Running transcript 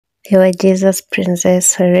Your Jesus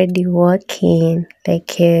princess already walking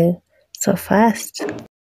like so fast.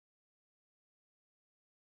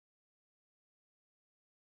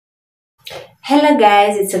 Hello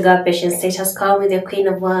guys, it's your girl Patient Status Call with the Queen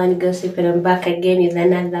of One Gossip, and I'm back again with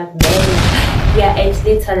another banger. Yeah, and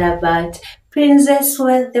today it's all about Princess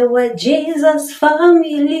with the Wajesus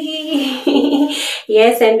family.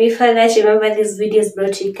 Yes, and before that, remember this video is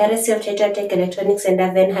brought to you courtesy of Tech Electronics and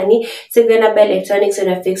Aven Honey. So if you're gonna buy electronics or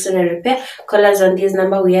a fix or a repair, call us on this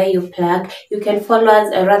number where you plug. You can follow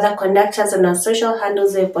us, or rather contact us on our social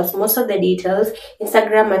handles where we post most of the details.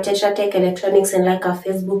 Instagram at Tech Electronics, and like our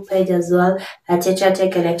Facebook page as well at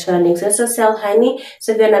Tech Electronics. Also sell honey.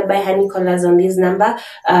 So if you wanna buy honey, call us on this number.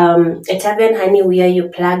 At Aven Honey, where you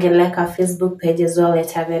plug, and like our Facebook page as well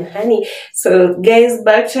at Aven Honey. So guys,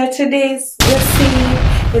 back to today's gossip.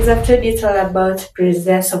 As I've told you, it's all about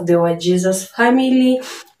Princess of the Wajesus family.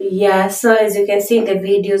 Yeah, so as you can see in the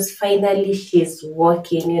videos, finally she's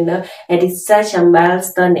walking, and it's such a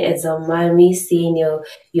milestone as a mommy seeing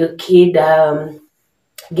your kid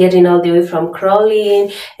getting all the way from crawling,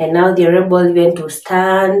 and now they're able even to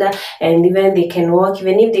stand, and even they can walk,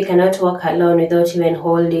 even if they cannot walk alone without even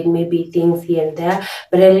holding maybe things here and there,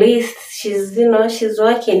 but at least she's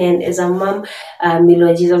walking. And as a mom,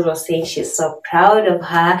 Milo Jesus was saying she's so proud of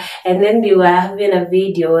her. And then they were having a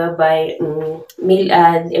video whereby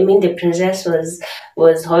the princess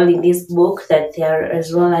was holding this book that they are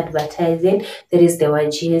as well advertising, that is the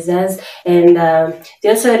Wajesus. And they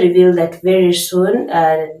also revealed that very soon,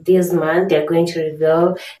 this month, they're going to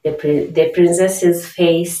reveal the princess's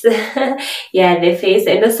face. Yeah, the face,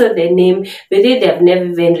 and also the name. But they have never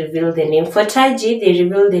even revealed the name. For Taji, they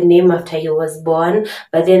revealed the name after he was born,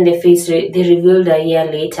 but then the face they revealed a year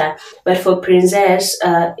later. But for Princess,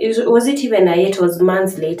 was it even a year? It was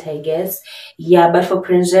months later, I guess. Yeah, but for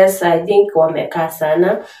Princess, I think wameka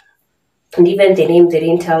sana. And even the name they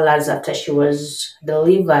didn't tell us after she was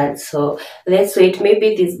delivered. So let's wait.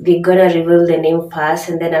 Maybe they're gonna reveal the name first,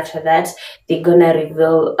 and then after that they're gonna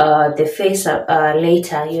reveal the face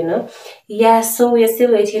later. Yeah, so we're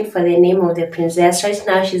still waiting for the name of the princess. Right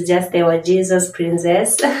now she's just the Wajesus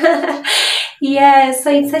princess. Yeah,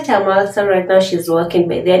 so it's such a milestone. Right now she's walking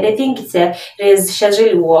by there. I think she has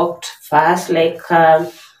really walked fast, like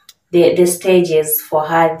the stages for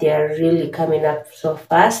her, they're really coming up so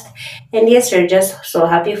fast. And yes, we're just so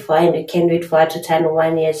happy for her, and we can't wait for her to turn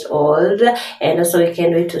 1 year old. And also we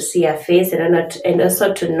can't wait to see her face, and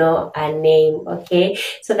also to know her name. Okay,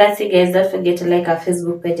 so that's it guys. Don't forget to like our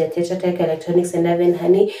Facebook page at Tech Electronics and Aven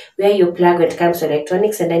Honey, where you plug when it comes to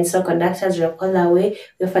electronics, and then so conductors will call away.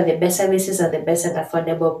 We offer the best services at the best and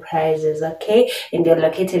affordable prices. Okay, and they're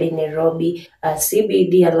located in Nairobi,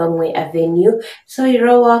 CBD along Way Avenue. So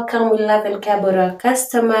you're welcome. We love and care about our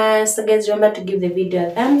customers. So guys, remember to give the video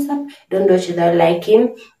a thumbs up. Don't watch without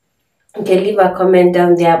liking. You can leave a comment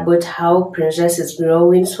down there about how Princess is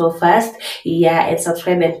growing so fast. Yeah, and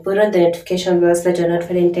subscribe and put on the notification bell so that you're not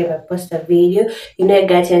any time I post a video. You know, I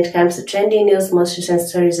got when it comes to trending news, most recent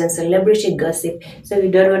stories, and celebrity gossip. So if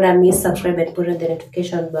you don't want to miss, subscribe and put on the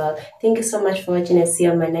notification bell. Thank you so much for watching, and see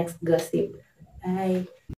you on my next gossip. Bye.